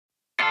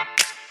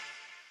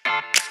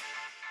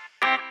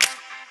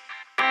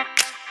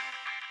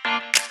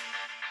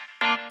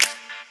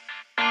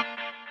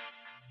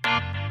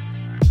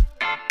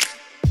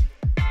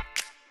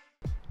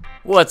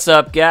What's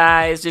up,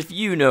 guys? If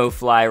you know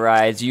fly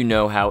rides, you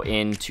know how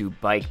into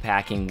bike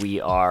packing we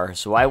are.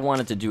 So I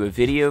wanted to do a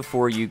video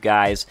for you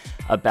guys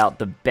about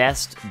the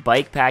best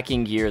bike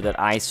packing gear that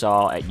I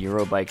saw at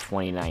Eurobike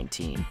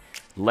 2019.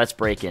 Let's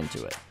break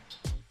into it.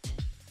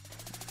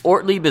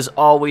 Ortlieb is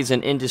always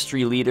an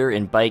industry leader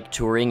in bike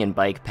touring and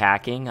bike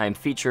packing. I'm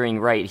featuring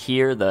right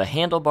here the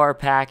handlebar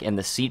pack and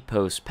the seat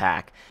post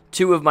pack.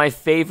 Two of my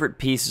favorite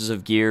pieces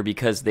of gear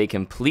because they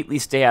completely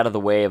stay out of the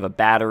way of a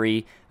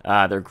battery.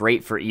 They're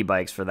great for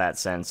e-bikes for that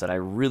sense, and I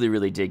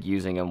really dig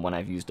using them when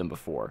I've used them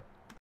before.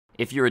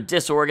 If you're a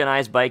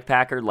disorganized bike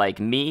packer like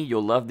me,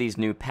 you'll love these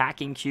new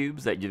packing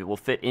cubes that will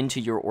fit into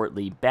your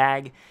Ortlieb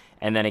bag.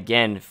 And then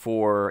again,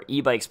 for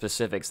e-bike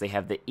specifics, they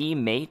have the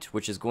e-mate,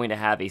 which is going to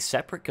have a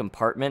separate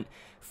compartment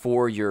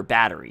for your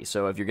battery.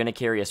 So if you're going to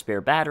carry a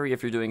spare battery,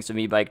 if you're doing some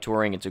e-bike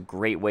touring, it's a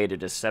great way to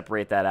just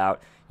separate that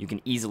out. You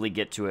can easily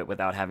get to it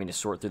without having to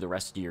sort through the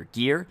rest of your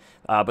gear,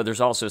 but there's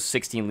also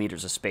 16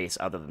 liters of space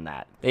other than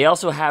that. They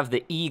also have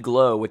the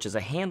e-glow, which is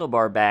a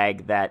handlebar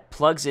bag that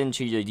plugs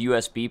into your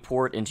USB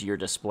port into your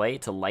display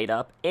to light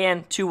up,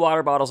 and 2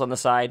 water bottles on the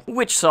side,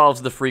 which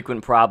solves the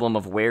frequent problem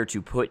of where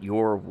to put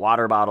your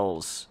water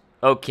bottles.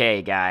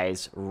 Okay,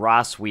 guys,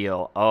 Ross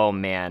wheel. Oh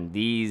man,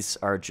 these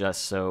are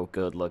just so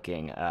good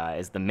looking,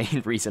 is the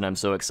main reason I'm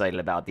so excited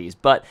about these,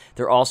 but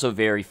they're also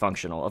very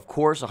functional. Of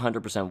course,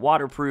 100%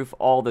 waterproof,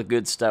 all the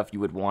good stuff you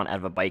would want out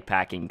of a bike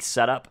packing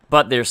setup,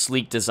 but their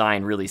sleek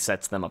design really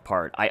sets them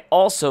apart. I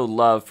also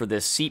love for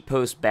this seat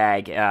post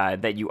bag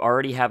that you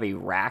already have a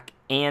rack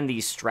and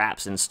these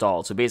straps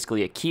installed. So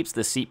basically it keeps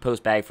the seat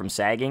post bag from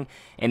sagging.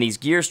 And these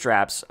gear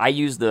straps, I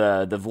use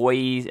the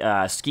Voy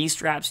ski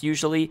straps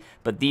usually,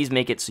 but these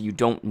make it so you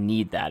don't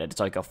need that. It's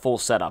like a full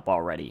setup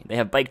already. They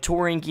have bike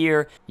touring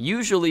gear.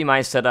 Usually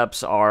my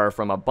setups are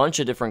from a bunch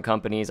of different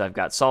companies. I've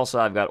got Salsa,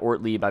 I've got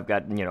Ortlieb, I've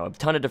got, a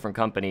ton of different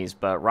companies,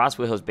 but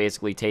Rosswheel has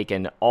basically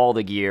taken all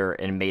the gear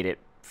and made it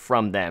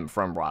from them,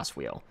 from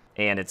Rosswheel.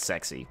 And it's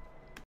sexy.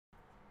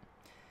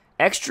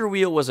 Extra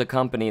Wheel was a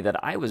company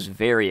that I was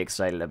very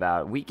excited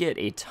about. We get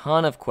a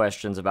ton of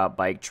questions about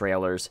bike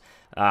trailers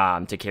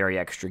to carry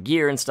extra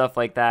gear and stuff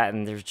like that,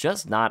 and there's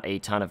just not a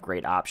ton of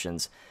great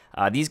options.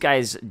 These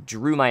guys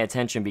drew my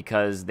attention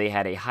because they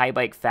had a high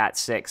bike Fat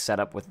 6 set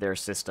up with their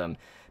system.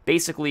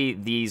 Basically,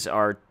 these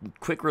are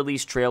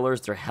quick-release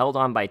trailers. They're held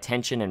on by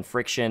tension and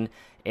friction,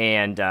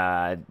 and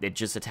it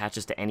just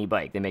attaches to any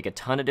bike. They make a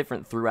ton of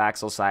different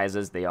through-axle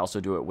sizes. They also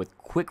do it with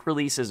quick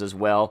releases as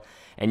well,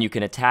 and you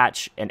can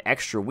attach an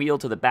extra wheel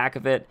to the back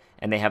of it,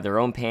 and they have their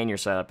own pannier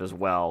setup as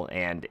well,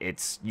 and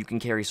you can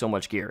carry so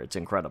much gear. It's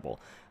incredible.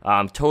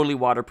 Totally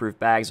waterproof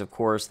bags, of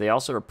course. They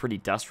also are pretty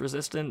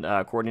dust-resistant,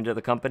 according to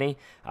the company.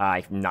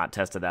 I've not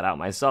tested that out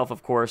myself,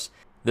 of course.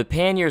 The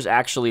panniers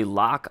actually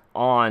lock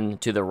on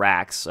to the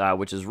racks,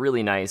 which is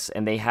really nice,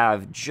 and they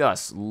have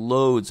just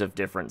loads of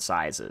different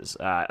sizes,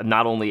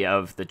 not only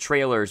of the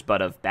trailers,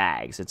 but of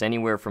bags. It's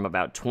anywhere from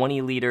about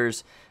 20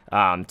 liters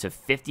to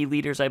 50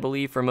 liters, I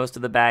believe, for most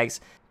of the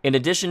bags. In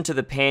addition to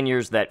the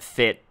panniers that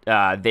fit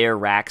their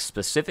racks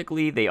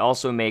specifically, they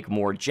also make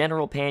more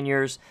general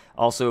panniers,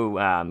 also,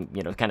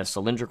 kind of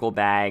cylindrical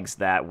bags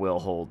that will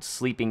hold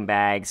sleeping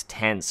bags,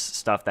 tents,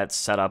 stuff that's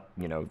set up,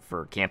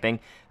 for camping.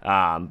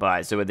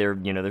 But so they're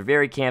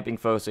very camping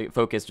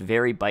focused,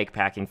 very bike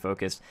packing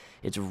focused.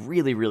 It's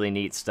really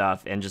neat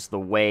stuff, and just the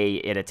way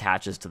it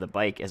attaches to the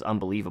bike is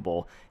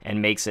unbelievable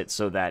and makes it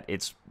so that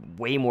it's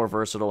way more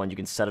versatile and you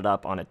can set it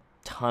up on a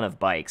ton of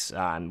bikes,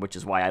 which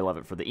is why I love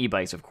it for the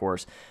e-bikes, of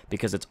course,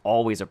 because it's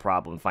always a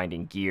problem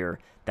finding gear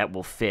that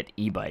will fit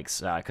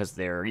e-bikes because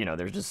they're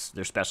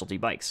specialty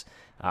bikes.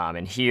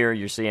 And here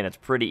you're seeing it's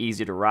pretty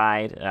easy to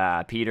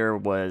ride. Peter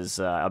was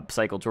a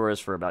cycle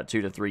tourist for about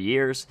 2 to 3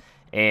 years,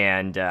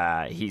 and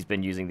he's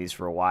been using these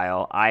for a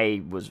while.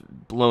 I was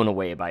blown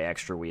away by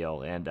Extra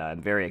Wheel, and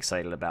I'm very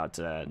excited about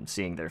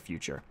seeing their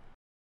future.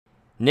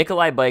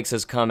 Nikolai Bikes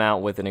has come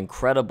out with an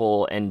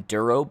incredible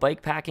enduro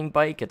bike packing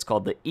bike. It's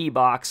called the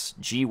eBox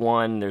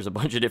G1. There's a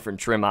bunch of different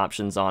trim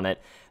options on it,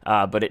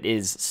 but it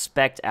is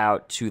spec'd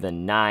out to the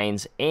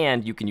 9s,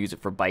 and you can use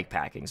it for bike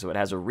packing. So it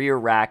has a rear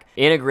rack,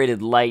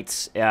 integrated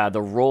lights,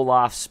 the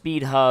roll-off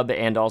speed hub,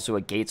 and also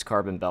a Gates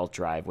carbon belt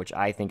drive, which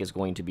I think is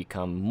going to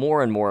become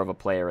more and more of a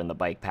player in the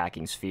bike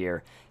packing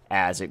sphere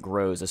as it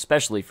grows,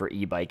 especially for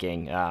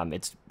e-biking.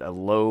 It's a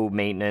low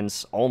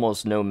maintenance,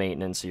 almost no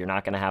maintenance, so you're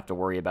not going to have to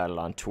worry about it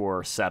on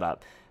tour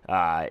setup.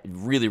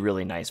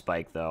 Really nice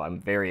bike, though. I'm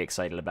very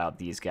excited about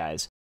these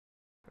guys.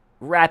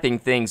 Wrapping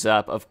things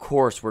up, of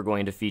course, we're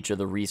going to feature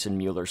the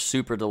Riesenmuller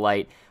Super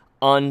Delight.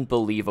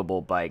 Unbelievable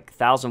bike.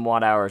 1,000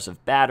 watt-hours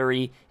of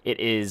battery.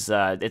 It's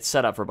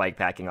set up for bike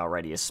packing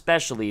already,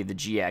 especially the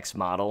GX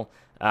model.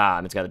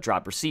 It's got a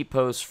dropper seat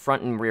post,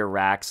 front and rear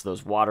racks,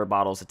 those water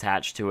bottles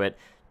attached to it.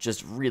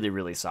 Just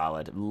really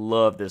solid.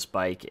 Love this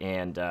bike,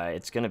 and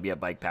it's going to be a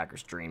bike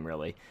packer's dream,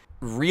 really.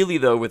 Really,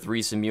 though, with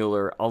Reese and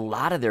Mueller, a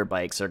lot of their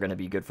bikes are going to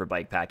be good for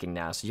bike packing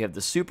now. So you have the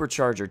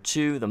Supercharger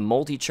 2, the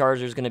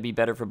Multi-Charger is going to be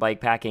better for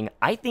bike packing.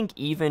 I think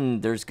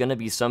even there's going to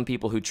be some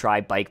people who try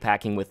bike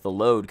packing with the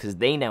Load because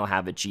they now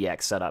have a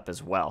GX setup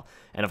as well.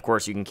 And of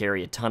course, you can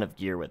carry a ton of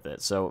gear with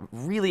it. So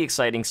really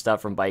exciting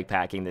stuff from bike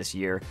packing this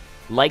year.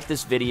 Like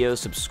this video,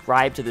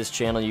 subscribe to this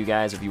channel, you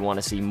guys, if you want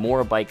to see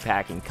more bike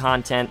packing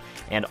content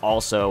and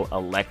also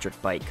electric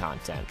bike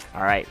content.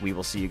 All right, we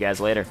will see you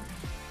guys later.